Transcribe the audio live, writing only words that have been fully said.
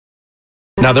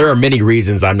Now, there are many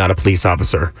reasons I'm not a police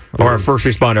officer or a first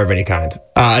responder of any kind.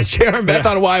 As Chairman Beth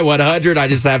on Y100, I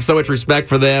just have so much respect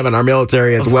for them and our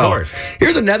military as well. Course.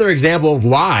 Here's another example of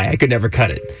why I could never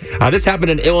cut it. This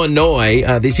happened in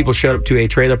Illinois. These people showed up to a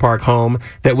trailer park home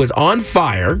that was on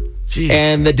fire. Jeez.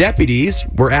 And the deputies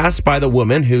were asked by the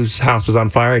woman whose house was on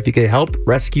fire if he could help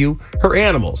rescue her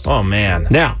animals. Oh, man.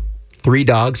 Now, 3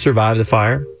 dogs survived the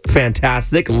fire.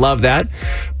 Fantastic. Love that.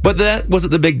 But that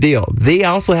wasn't the big deal. They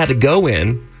also had to go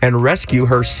in and rescue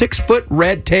her 6-foot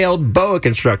red-tailed boa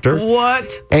constrictor What?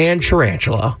 and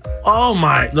tarantula. Oh,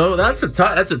 my. No, that's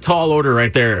a tall order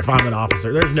right there if I'm an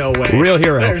officer. There's no way. Real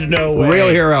hero. There's no way. Real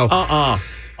hero.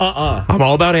 I'm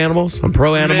all about animals. I'm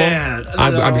pro-animal. Man,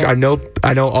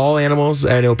 I know all animals.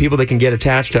 I know people that can get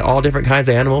attached to all different kinds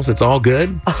of animals. It's all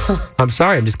good. I'm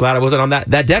sorry. I'm just glad I wasn't on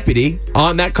that deputy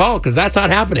on that call because that's not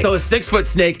happening. So a 6-foot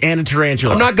snake and a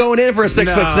tarantula. I'm not going in for a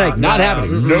 6-foot snake. Not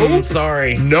happening. No.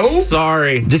 Sorry. No.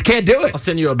 Sorry. Just can't do it. I'll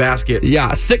send you a basket. Yeah,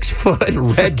 a 6-foot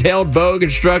red-tailed boa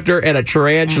constrictor and a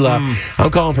tarantula. I'm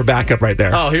calling for backup right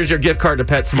there. Oh, here's your gift card to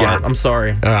PetSmart. Yeah. I'm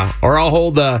sorry. Or I'll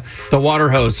hold the water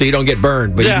hose so you don't get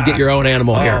burned, but you can get your own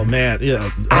animal here. Oh, man. Yeah.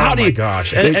 How oh, do my you-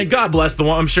 gosh. And God bless the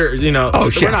one. I'm sure,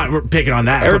 we're picking on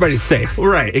that. Everybody's safe.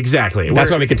 Right, exactly. That's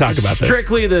why we can talk about this.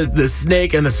 Strictly the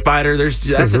snake and the spider. That's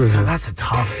a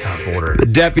tough order. The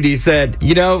deputy said,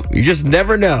 you just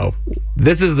never know.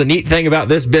 This is the neat thing about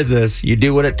this business. You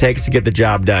do what it takes to get the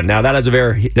job done. Now, that's a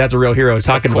real hero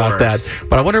talking about that.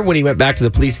 But I wonder when he went back to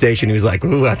the police station, he was like,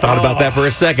 ooh, I thought about that for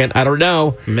a second. I don't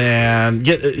know. Man.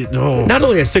 Not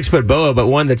only a 6-foot boa, but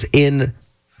one that's in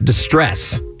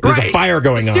distress. There's a fire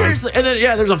going on. Seriously. And then,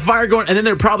 there's a fire going, and then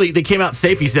they came out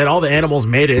safe. He said all the animals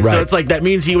made it. Right. So it's like, that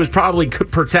means he was probably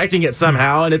protecting it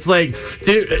somehow. And it's like,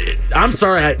 dude, I'm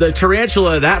sorry. The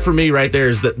tarantula, that for me right there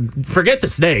is forget the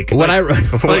snake. When I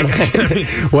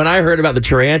heard about the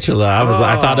tarantula,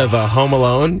 I thought of Home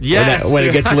Alone. Yes. When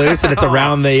it gets loose and it's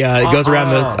around it goes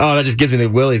around that just gives me the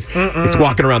willies. It's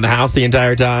walking around the house the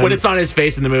entire time. When it's on his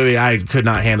face in the movie, I could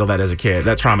not handle that as a kid.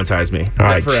 That traumatized me. All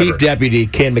right, forever. Chief Deputy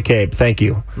Ken McCabe, thank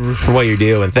you for what you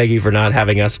do, and thank you for not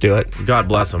having us do it. God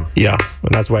bless him. Yeah,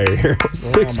 and that's why you're here.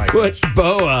 6-foot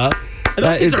boa.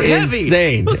 That is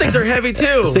insane. Those things are heavy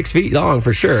too. 6 feet long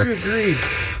for sure. Good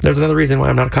grief. There's another reason why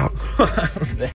I'm not a cop.